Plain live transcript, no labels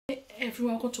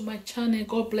everyone, welcome to my channel.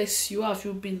 God bless you. How have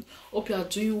you been? Hope you are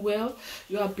doing well.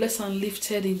 You are blessed and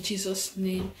lifted in Jesus'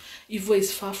 name. Evil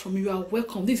is far from you. You are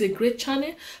welcome. This is a great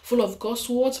channel full of God's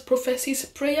words, prophecies,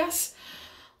 prayers,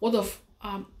 word of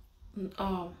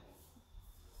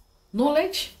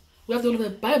knowledge. We have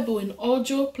the Bible in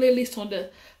audio playlist on the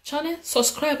channel.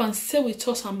 Subscribe and stay with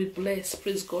us and be blessed.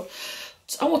 Praise God.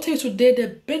 I want to tell you today the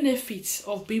benefits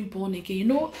of being born again. You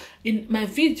know, in my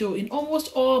video, in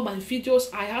almost all my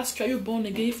videos, I ask you, are you born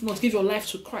again? If not, give your life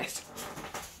to Christ.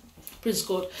 Praise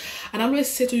God. And I always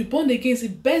say to be born again is the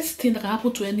best thing that can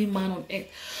happen to any man on earth.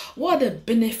 What are the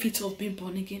benefits of being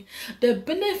born again? The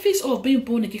benefits of being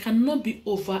born again cannot be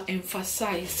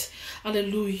overemphasized.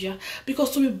 Hallelujah.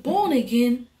 Because to be born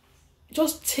again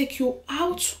just take you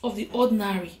out of the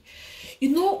ordinary. You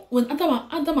know, when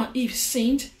Adam and Eve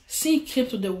sinned, sin came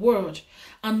to the world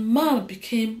and man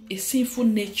became a sinful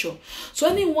nature. So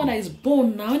anyone that is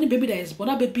born now, any baby that is born,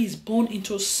 that baby is born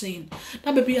into sin.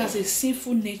 That baby has a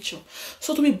sinful nature.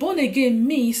 So to be born again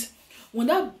means when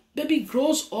that baby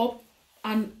grows up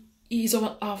and is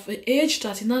of an age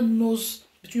that he now knows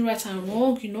between right and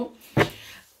wrong,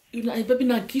 the baby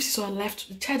now gives his life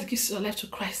to the child, gives his life to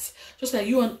Christ. Just like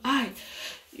you and I,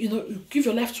 you give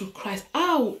your life to Christ.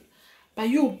 How? By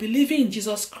you believing in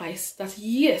Jesus Christ, that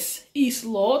yes, he is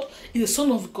Lord, he is the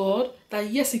Son of God, that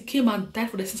yes, he came and died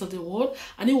for the sins of the world,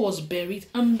 and he was buried,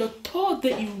 and the third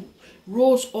day he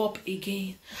rose up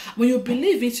again. When you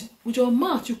believe it with your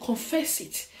mouth, you confess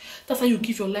it. That's how you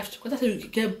give your life to God. That's how you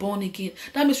get born again.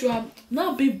 That means you are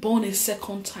now being born a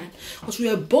second time. Because we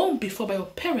were born before by your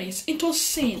parents into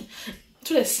sin,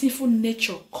 to the sinful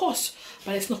nature caused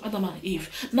by the sin of Adam and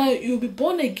Eve. Now you'll be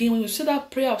born again. When you say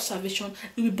that prayer of salvation,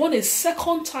 you'll be born a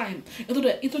second time into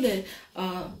the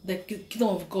kingdom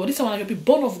of God. This time around, you'll be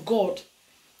born of God.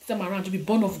 This time around, you'll be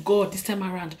born of God. This time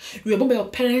around, you were born by your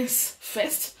parents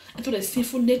first into the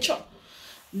sinful nature.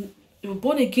 You were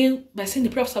born again by saying the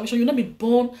prayer of salvation. You'll not be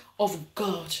born of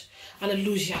God.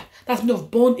 Hallelujah. That's meaning of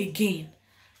born again.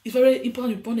 It's very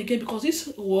important to be born again because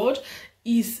this word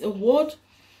is a word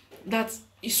that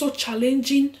is so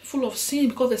challenging, full of sin,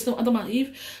 because there's no Adam and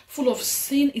Eve, full of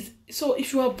sin. So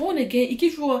if you are born again, it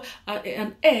gives you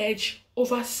an edge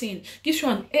over sin, it gives you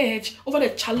an edge over the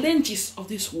challenges of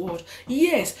this world.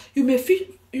 Yes, you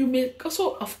may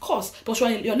also, of course, but you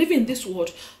are living in this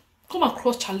world, come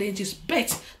across challenges,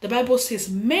 but the Bible says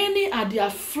many are the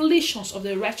afflictions of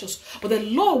the righteous, but the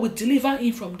Lord will deliver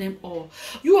him from them all.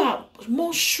 You are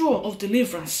more sure of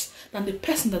deliverance than the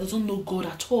person that doesn't know God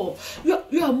at all.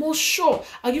 You are more sure.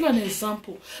 I'll give you an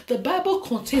example. The Bible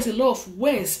contains a lot of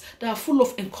words that are full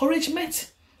of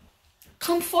encouragement,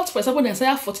 comfort. For example, in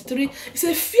Isaiah 43, it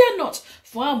says, "Fear not,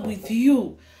 for I am with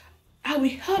you. I will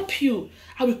help you.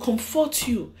 I will comfort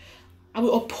you. I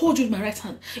will uphold you with my right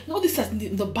hand." You know, this is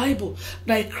in the Bible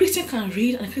that a Christian can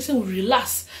read and a Christian will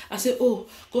relax and say, "Oh,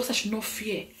 God said I should not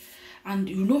fear." And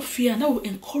you will not fear, and that will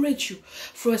encourage you.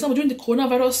 For example, during the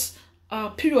coronavirus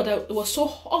period that it was so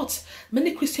hot,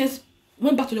 many Christians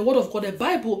went back to the word of God, the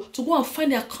Bible, to go and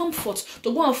find their comfort,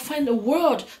 to go and find a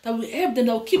word that will help them,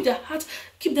 that will keep their heart,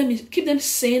 keep them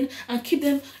sane, and keep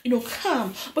them,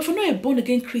 calm. But if you're not a born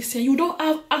again Christian, you don't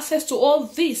have access to all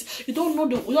this. You don't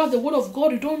have the word of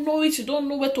God. You don't know it. You don't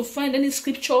know where to find any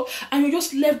scripture, and you're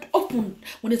just left open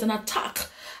when there's an attack,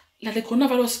 like the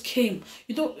coronavirus came.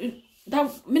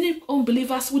 That many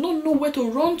unbelievers, we don't know where to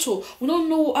run to. We don't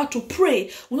know how to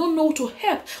pray. We don't know to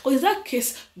help. But in that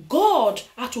case, God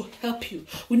had to help you.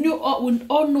 We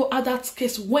all know how that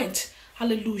case went.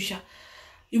 Hallelujah.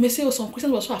 You may say, "Oh, some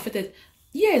Christians were also affected."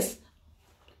 Yes,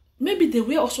 maybe they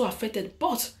were also affected,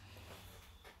 but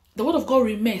the word of God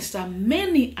remains that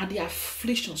many are the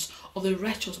afflictions of the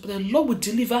righteous, but the Lord will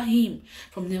deliver him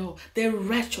from them all. The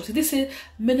righteous. He didn't say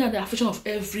many are the affliction of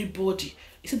everybody.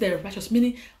 He said the righteous,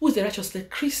 meaning who is the righteous? The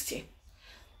Christian.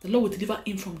 The Lord will deliver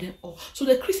him from them all. So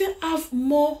the Christian have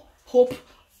more hope.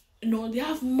 They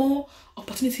have more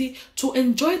opportunity to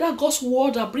enjoy that God's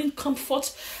word that brings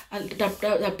comfort and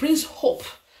that brings hope.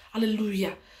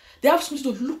 Hallelujah. They have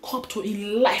something to look up to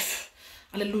in life.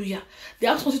 Hallelujah. They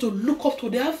have something to look up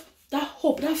to. They have that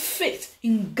hope, that faith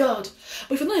in God.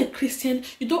 But if you're not a Christian,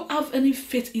 you don't have any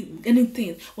faith in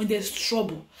anything when there's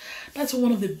trouble. That's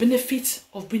one of the benefits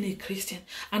of being a Christian.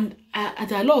 And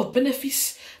there are a lot of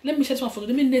benefits. Let me share this one for you.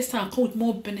 Let me next time come with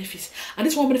more benefits. And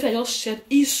this one benefit I just shared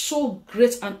is so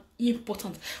great and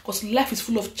important because life is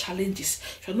full of challenges.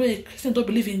 If you're not a Christian, don't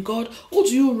believe in God, who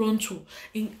do you run to?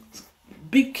 In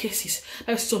big cases,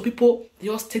 some people, they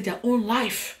just take their own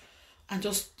life and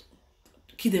just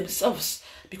kill themselves.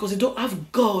 because they don't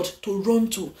have God to run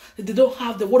to. They don't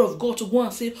have the word of God to go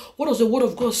and say, what does the word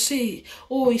of God say?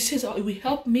 Oh, he says it will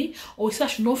help me, or he says I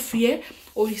should not fear,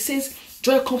 or he says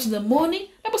joy comes in the morning.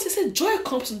 The Bible says joy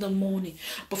comes in the morning.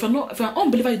 But if you're an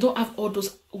unbeliever, you don't have all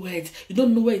those words. You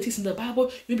don't know where it is in the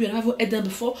Bible. Maybe you haven't heard them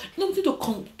before. Nothing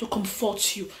to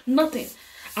comfort you. Nothing.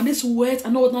 And these words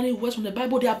are not ordinary words from the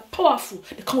Bible. They are powerful.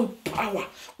 They come with power.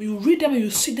 When you read them and you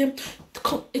see them,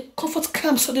 a comfort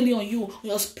comes suddenly on you, on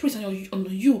your spirit and on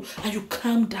you, and you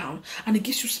calm down. And it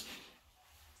gives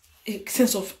you a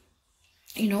sense of,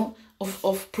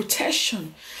 of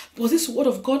protection. Because this word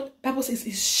of God, Bible says,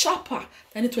 is sharper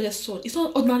than any two-edged sword. It's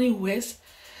not ordinary words.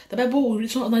 The Bible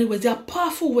is not ordinary words. They are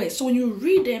powerful words. So when you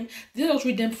read them, they don't just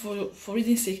read them for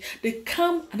reading's sake. They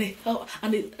come and they help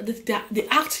and they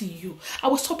act in you. I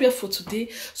will stop here for today.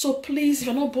 So please, if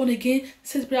you're not born again,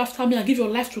 say the prayer after me and give your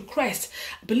life to Christ.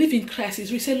 Believe in Christ.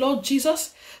 We say, Lord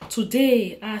Jesus,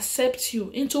 today I accept you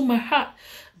into my heart.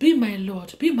 Be my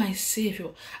Lord, be my Savior.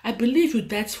 I believe you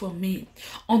died for me.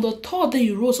 On the third day,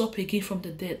 you rose up again from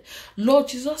the dead. Lord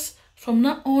Jesus, from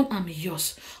now on, I'm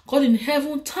yours. God in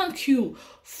heaven, thank you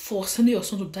for sending your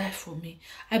son to die for me.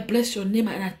 I bless your name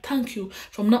and I thank you.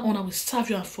 From now on, I will serve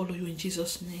you and follow you in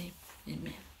Jesus' name.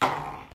 Amen.